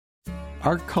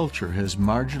Our culture has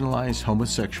marginalized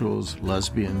homosexuals,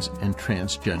 lesbians, and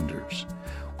transgenders.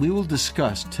 We will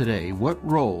discuss today what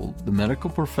role the medical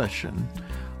profession,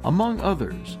 among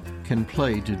others, can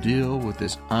play to deal with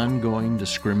this ongoing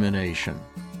discrimination.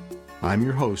 I'm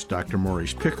your host, Dr.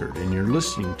 Maurice Pickard, and you're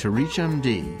listening to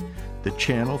ReachMD, the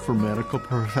channel for medical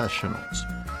professionals.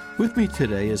 With me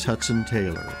today is Hudson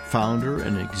Taylor, founder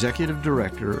and executive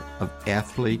director of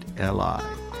Athlete Ally.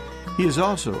 He is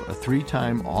also a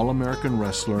three-time All-American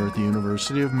wrestler at the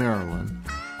University of Maryland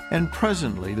and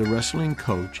presently the wrestling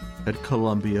coach at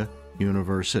Columbia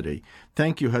University.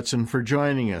 Thank you, Hudson, for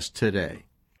joining us today.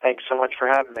 Thanks so much for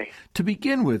having me. To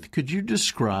begin with, could you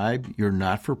describe your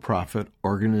not-for-profit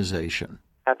organization?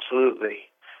 Absolutely.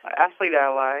 Athlete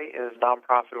Ally is a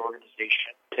nonprofit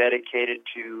organization dedicated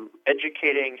to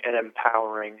educating and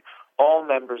empowering all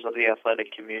members of the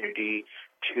athletic community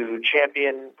to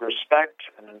champion respect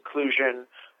and inclusion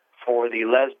for the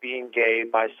lesbian, gay,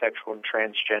 bisexual, and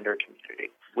transgender community.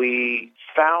 We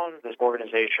found this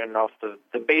organization off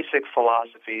the basic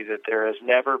philosophy that there has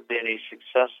never been a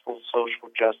successful social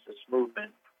justice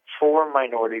movement for a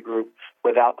minority group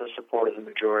without the support of the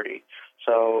majority.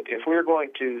 So if we're going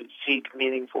to seek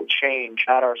meaningful change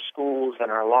at our schools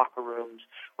and our locker rooms,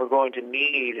 we're going to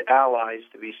need allies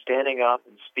to be standing up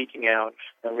and speaking out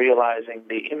and realizing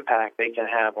the impact they can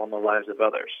have on the lives of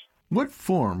others. What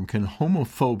form can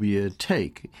homophobia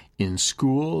take in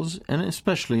schools and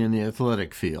especially in the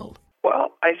athletic field?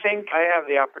 Well, I think I have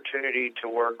the opportunity to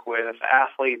work with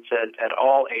athletes at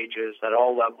all ages, at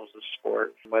all levels of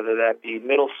sport, whether that be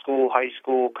middle school, high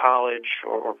school, college,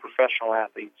 or professional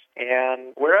athletes.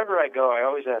 And wherever I go, I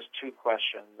always ask two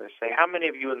questions. I say, how many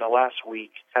of you in the last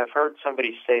week have heard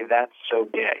somebody say, "That's so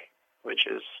gay," which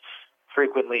is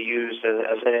frequently used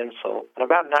as an insult? And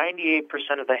about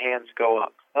 98% of the hands go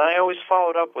up. And I always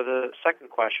followed up with a second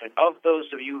question. Of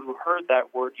those of you who heard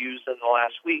that word used in the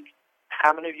last week,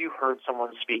 how many of you heard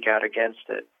someone speak out against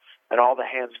it? And all the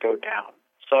hands go down.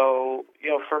 So,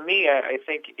 for me, I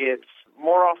think it's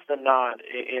more often than not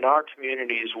in our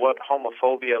communities what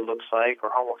homophobia looks like or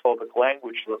homophobic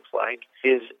language looks like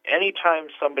is anytime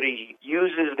somebody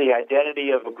uses the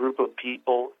identity of a group of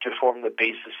people to form the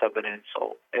basis of an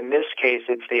insult. In this case,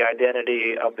 it's the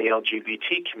identity of the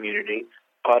LGBT community.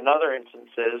 In other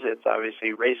instances, it's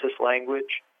obviously racist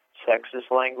language, sexist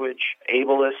language,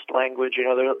 ableist language.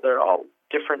 There are all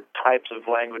different types of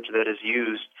language that is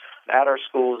used at our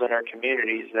schools and our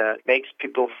communities that makes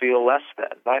people feel less than.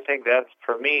 I think that's,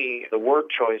 for me, the word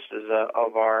choices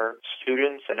of our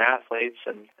students and athletes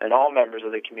and all members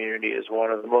of the community is one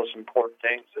of the most important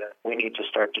things that we need to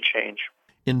start to change.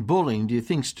 In bullying, do you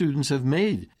think students have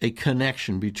made a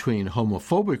connection between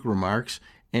homophobic remarks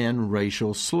and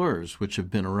racial slurs, which have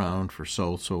been around for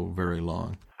so very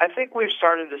long? I think we've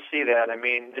started to see that. In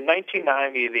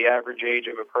 1990, the average age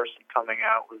of a person coming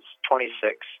out was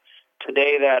 26.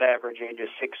 Today, that average age is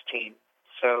 16.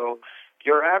 So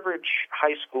your average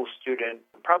high school student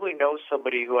probably knows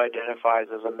somebody who identifies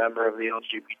as a member of the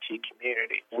LGBT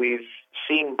community. We've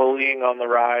seen bullying on the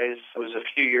rise. It was a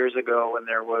few years ago when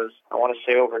there was, I want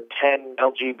to say, over 10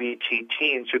 LGBT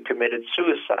teens who committed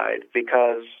suicide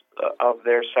because of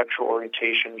their sexual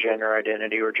orientation, gender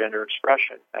identity, or gender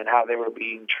expression, and how they were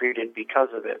being treated because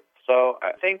of it. So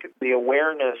I think the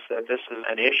awareness that this is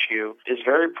an issue is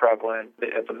very prevalent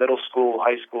at the middle school,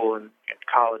 high school, and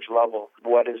college level.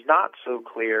 What is not so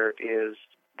clear is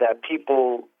that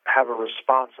people have a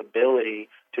responsibility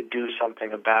to do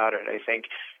something about it. I think,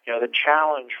 the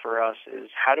challenge for us is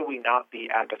how do we not be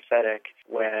apathetic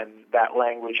when that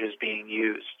language is being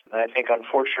used? And I think,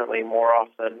 unfortunately, more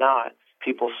often than not,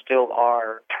 people still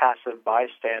are passive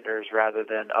bystanders rather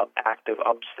than active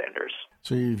upstanders.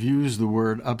 So you've used the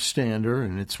word upstander,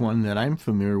 and it's one that I'm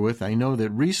familiar with. I know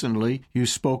that recently you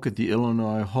spoke at the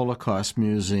Illinois Holocaust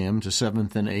Museum to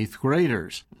 7th and 8th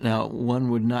graders. Now,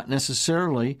 one would not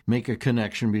necessarily make a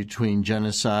connection between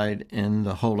genocide and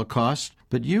the Holocaust,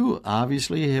 but you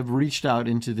obviously have reached out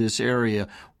into this area.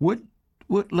 What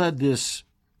led this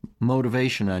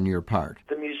motivation on your part?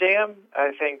 The museum,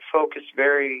 I think, focused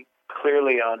very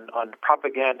clearly on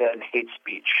propaganda and hate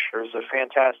speech. There's a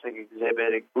fantastic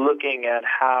exhibit looking at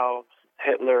how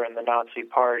Hitler and the Nazi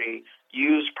Party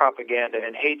used propaganda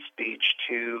and hate speech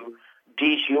to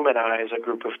dehumanize a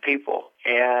group of people.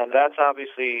 And that's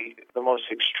obviously the most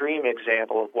extreme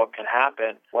example of what can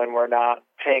happen when we're not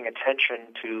paying attention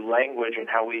to language and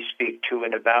how we speak to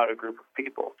and about a group of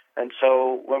people. And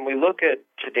so when we look at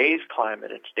today's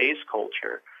climate and today's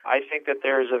culture, I think that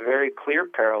there is a very clear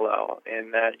parallel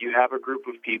in that you have a group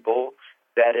of people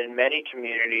that in many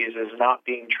communities is not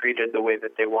being treated the way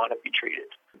that they want to be treated.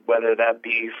 whether that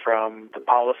be from the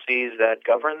policies that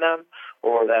govern them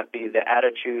or that be the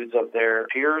attitudes of their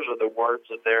peers or the words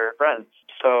of their friends.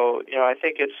 So, I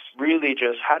think it's really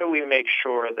just how do we make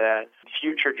sure that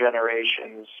future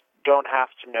generations don't have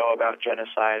to know about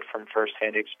genocide from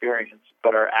firsthand experience,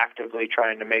 but are actively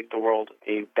trying to make the world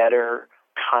a better,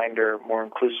 kinder, more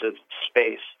inclusive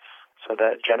space so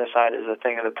that genocide is a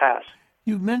thing of the past.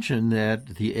 You've mentioned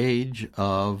that the age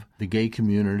of the gay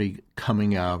community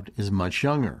coming out is much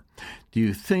younger. Do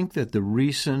you think that the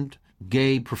recent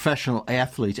gay professional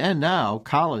athletes and now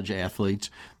college athletes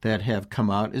that have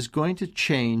come out is going to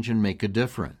change and make a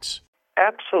difference?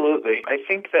 Absolutely. I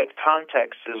think that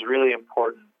context is really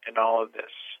important in all of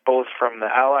this, both from the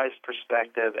allies'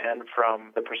 perspective and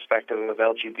from the perspective of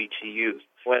LGBT youth.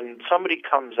 When somebody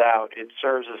comes out, it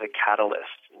serves as a catalyst.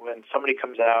 When somebody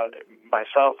comes out,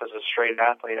 myself as a straight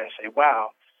athlete, I say, wow,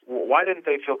 why didn't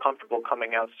they feel comfortable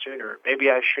coming out sooner? Maybe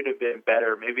I should have been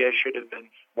better. Maybe I should have been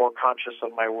more conscious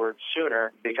of my words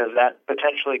sooner, because that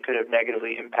potentially could have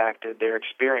negatively impacted their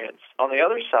experience. On the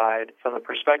other side, from the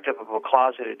perspective of a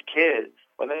closeted kid,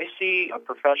 when they see a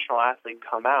professional athlete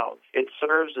come out, it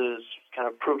serves as kind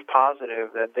of proof positive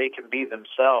that they can be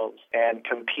themselves and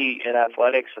compete in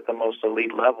athletics at the most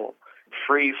elite level,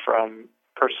 free from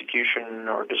persecution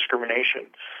or discrimination.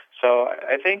 So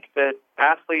I think that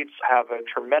athletes have a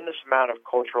tremendous amount of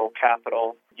cultural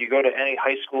capital. You go to any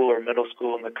high school or middle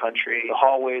school in the country, the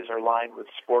hallways are lined with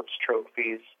sports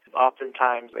trophies.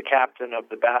 Oftentimes, the captain of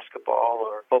the basketball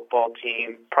or football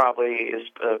team probably is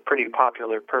a pretty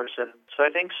popular person. So I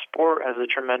think sport has a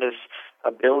tremendous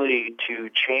ability to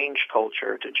change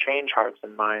culture, to change hearts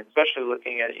and minds, especially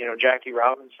looking at, Jackie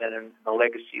Robinson and the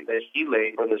legacy that he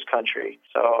laid for this country.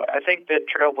 So I think that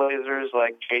trailblazers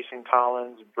like Jason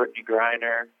Collins, Brittany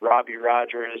Griner, Robbie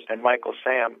Rogers, and Michael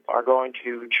Sam are going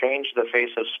to change the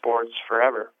face of sports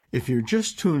forever. If you're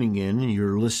just tuning in,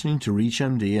 you're listening to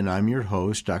ReachMD, and I'm your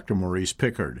host, Dr. Maurice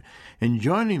Pickard. And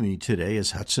joining me today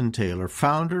is Hudson Taylor,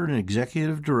 founder and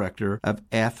executive director of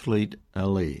Athlete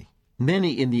LE.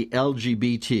 Many in the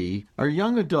LGBT are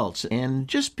young adults and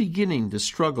just beginning to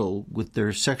struggle with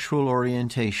their sexual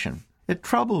orientation. It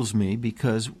troubles me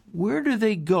because where do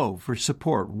they go for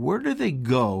support? Where do they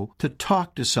go to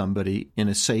talk to somebody in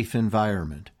a safe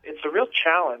environment? It's a real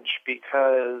challenge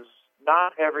because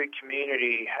not every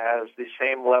community has the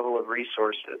same level of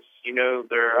resources.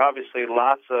 There are obviously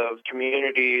lots of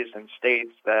communities and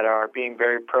states that are being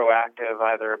very proactive,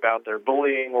 either about their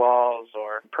bullying laws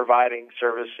or providing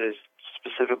services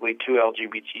specifically to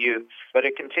LGBT youth. But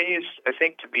it continues, I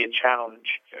think, to be a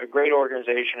challenge. A great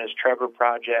organization is Trevor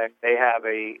Project. They have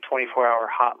a 24-hour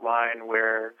hotline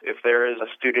where if there is a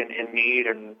student in need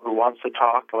and who wants to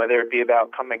talk, whether it be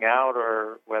about coming out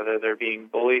or whether they're being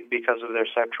bullied because of their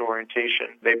sexual orientation,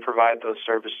 they provide those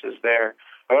services there.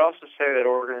 I would also say that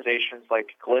organizations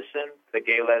like GLSEN, the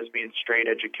Gay, Lesbian, Straight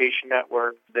Education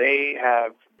Network, they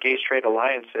have gay-straight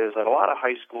alliances at a lot of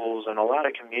high schools and a lot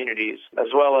of communities, as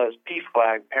well as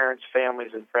PFLAG, Parents,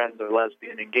 Families, and Friends of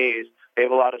Lesbian and Gays. They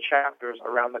have a lot of chapters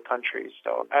around the country.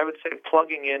 So I would say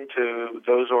plugging into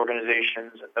those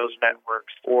organizations and those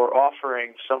networks, or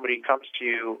offering somebody comes to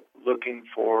you looking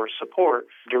for support,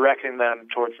 directing them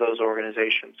towards those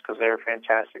organizations because they're a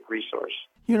fantastic resource.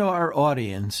 Our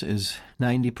audience is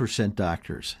 90%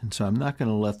 doctors, and so I'm not going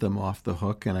to let them off the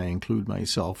hook, and I include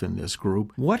myself in this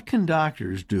group. What can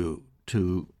doctors do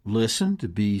to listen, to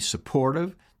be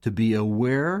supportive, to be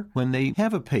aware when they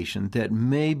have a patient that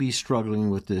may be struggling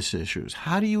with these issues?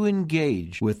 How do you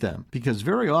engage with them? Because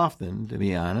very often, to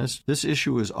be honest, this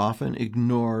issue is often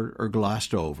ignored or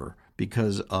glossed over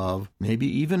because of maybe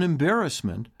even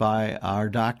embarrassment by our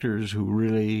doctors who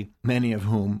really, many of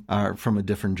whom are from a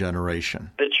different generation.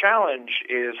 The challenge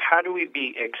is how do we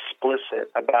be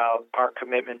explicit about our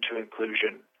commitment to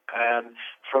inclusion? And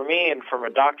for me and from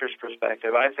a doctor's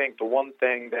perspective, I think the one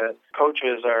thing that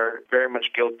coaches are very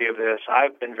much guilty of this,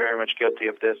 I've been very much guilty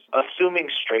of this, assuming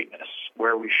straightness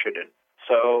where we shouldn't.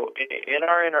 So in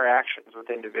our interactions with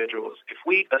individuals, if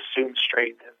we assume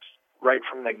straightness right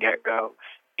from the get-go,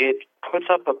 it puts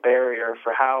up a barrier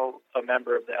for how a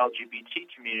member of the LGBT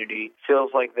community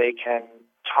feels like they can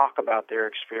talk about their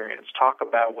experience, talk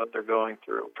about what they're going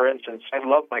through. For instance, I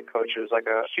love my coach. He was like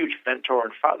a huge mentor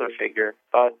and father figure,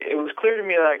 but it was clear to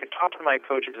me that I could talk to my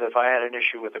coaches if I had an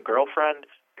issue with a girlfriend.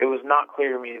 It was not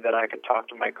clear to me that I could talk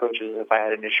to my coaches if I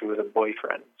had an issue with a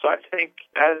boyfriend. So I think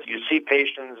as you see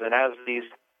patients and as these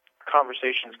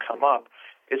conversations come up,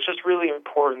 it's just really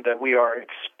important that we are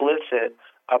explicit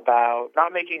about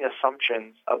not making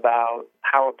assumptions about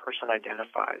how a person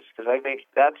identifies, because I think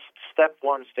that's step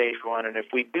one, stage one. And if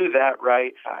we do that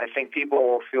right, I think people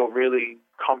will feel really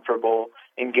comfortable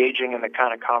engaging in the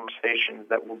kind of conversations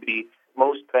that will be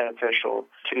most beneficial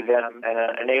to them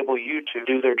and enable you to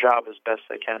do their job as best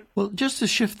they can. Well, just to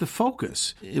shift the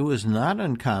focus, it was not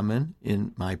uncommon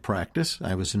in my practice,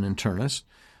 I was an internist,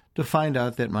 to find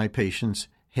out that my patients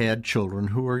had children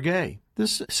who were gay.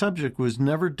 This subject was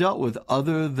never dealt with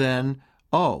other than,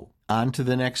 on to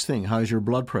the next thing. How's your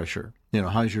blood pressure?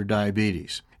 How's your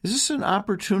diabetes? Is this an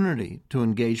opportunity to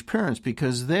engage parents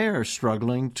because they're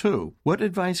struggling too? What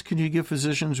advice can you give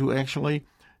physicians who actually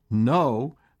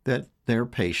know that their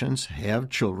patients have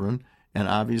children, and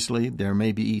obviously there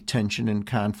may be tension and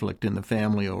conflict in the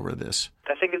family over this?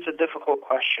 I think it's a difficult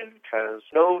question because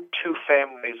no two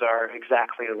families are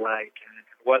exactly alike.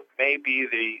 What may be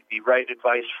the right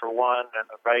advice for one and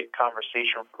the right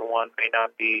conversation for one may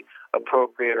not be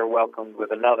appropriate or welcomed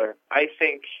with another. I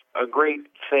think a great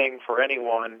thing for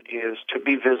anyone is to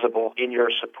be visible in your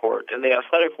support. In the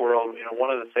athletic world,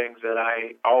 one of the things that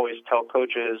I always tell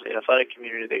coaches in the athletic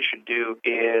community they should do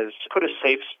is put a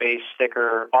safe space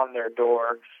sticker on their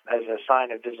door as a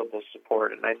sign of visible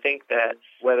support. And I think that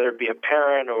whether it be a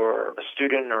parent or a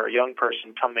student or a young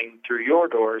person coming through your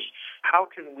doors, how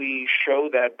can we show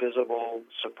that visible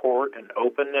support and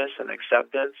openness and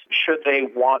acceptance should they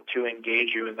want to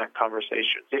engage you in that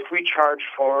conversation? If we charge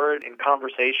forward in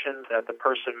conversations that the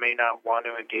person may not want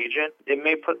to engage in, it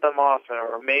may put them off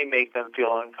or may make them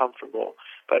feel uncomfortable.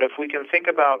 But if we can think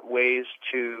about ways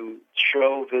to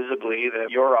show visibly that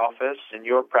your office and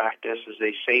your practice is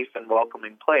a safe and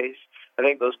welcoming place, I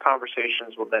think those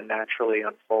conversations will then naturally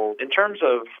unfold. In terms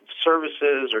of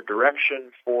services or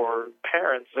direction for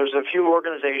parents, there's a few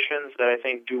organizations that I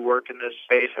think do work in this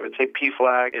space. I would say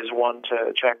PFLAG is one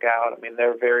to check out.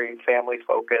 They're very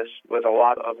family-focused with a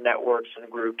lot of networks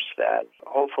and groups that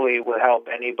hopefully will help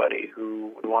anybody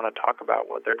who would want to talk about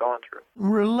what they're going through.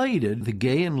 Related, the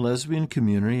gay and lesbian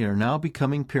community are now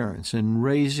becoming parents and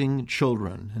raising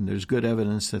children, and there's good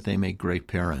evidence that they make great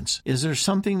parents. Is there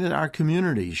something that our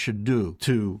community should do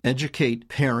to educate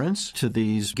parents to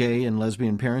these gay and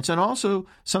lesbian parents, and also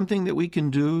something that we can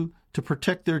do to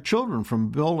protect their children from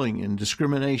bullying and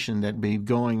discrimination that may be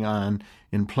going on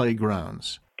in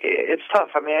playgrounds? It's tough.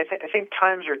 I think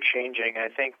times are changing. I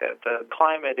think that the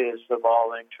climate is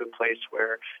evolving to a place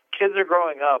where kids are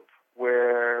growing up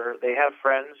where they have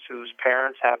friends whose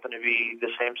parents happen to be the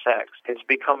same sex. It's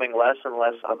becoming less and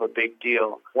less of a big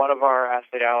deal. One of our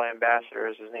Athlete Ally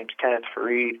ambassadors, his name's Kenneth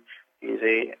Fareed. He's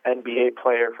a NBA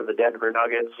player for the Denver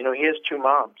Nuggets. He has two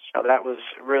moms. That was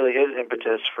really his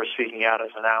impetus for speaking out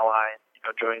as an ally,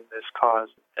 joining this cause.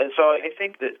 And so I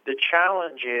think that the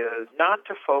challenge is not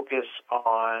to focus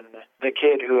on the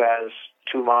kid who has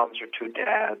two moms or two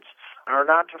dads, or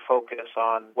not to focus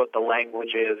on what the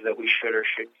language is that we should or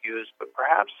shouldn't use, but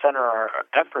perhaps center our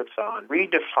efforts on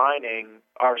redefining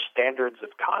our standards of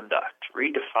conduct,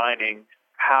 redefining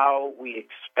how we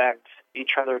expect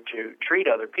each other to treat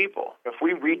other people. If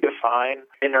we redefine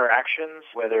interactions,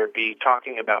 whether it be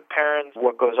talking about parents,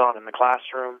 what goes on in the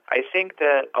classroom, I think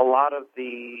that a lot of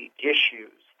the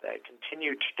issues that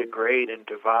continue to degrade and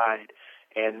divide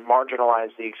and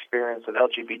marginalize the experience of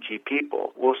LGBT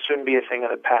people will soon be a thing of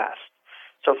the past.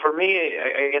 So for me,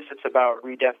 I guess it's about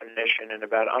redefinition and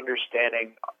about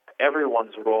understanding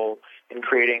everyone's role in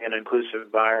creating an inclusive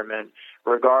environment,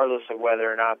 regardless of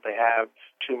whether or not they have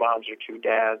two moms or two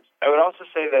dads. I would also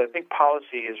say that I think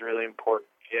policy is really important.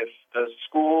 If a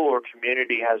school or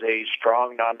community has a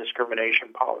strong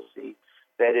non-discrimination policy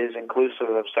that is inclusive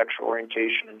of sexual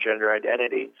orientation and gender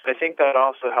identity, I think that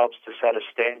also helps to set a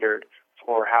standard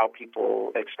for how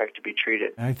people expect to be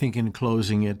treated. I think in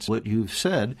closing, what you've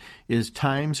said is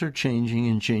times are changing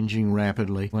and changing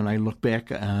rapidly. When I look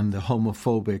back on the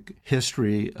homophobic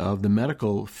history of the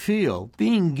medical field,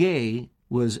 being gay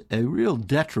was a real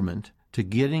detriment to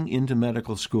getting into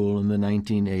medical school in the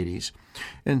 1980s.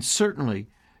 And certainly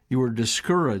you were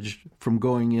discouraged from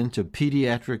going into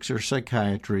pediatrics or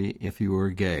psychiatry if you were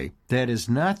gay. That is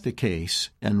not the case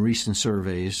in recent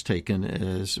surveys taken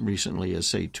as recently as,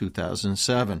 say,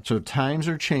 2007. So times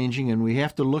are changing, and we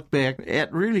have to look back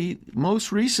at really,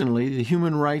 most recently, the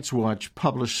Human Rights Watch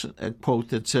published a quote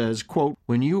that says, quote,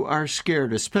 "When you are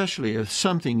scared, especially of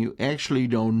something you actually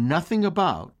know nothing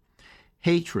about,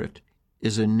 hatred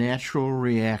is a natural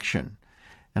reaction."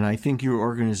 And I think your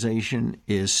organization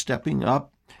is stepping up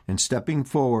and stepping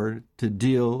forward to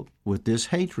deal with this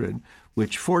hatred,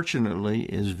 which fortunately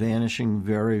is vanishing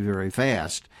very, very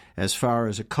fast as far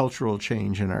as a cultural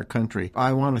change in our country.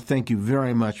 I want to thank you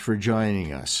very much for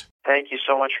joining us. Thank you so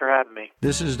so much for having me.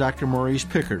 This is Dr. Maurice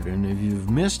Pickard, and if you've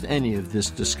missed any of this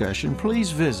discussion,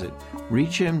 please visit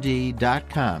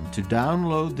ReachMD.com to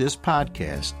download this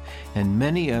podcast and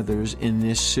many others in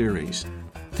this series.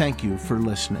 Thank you for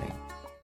listening.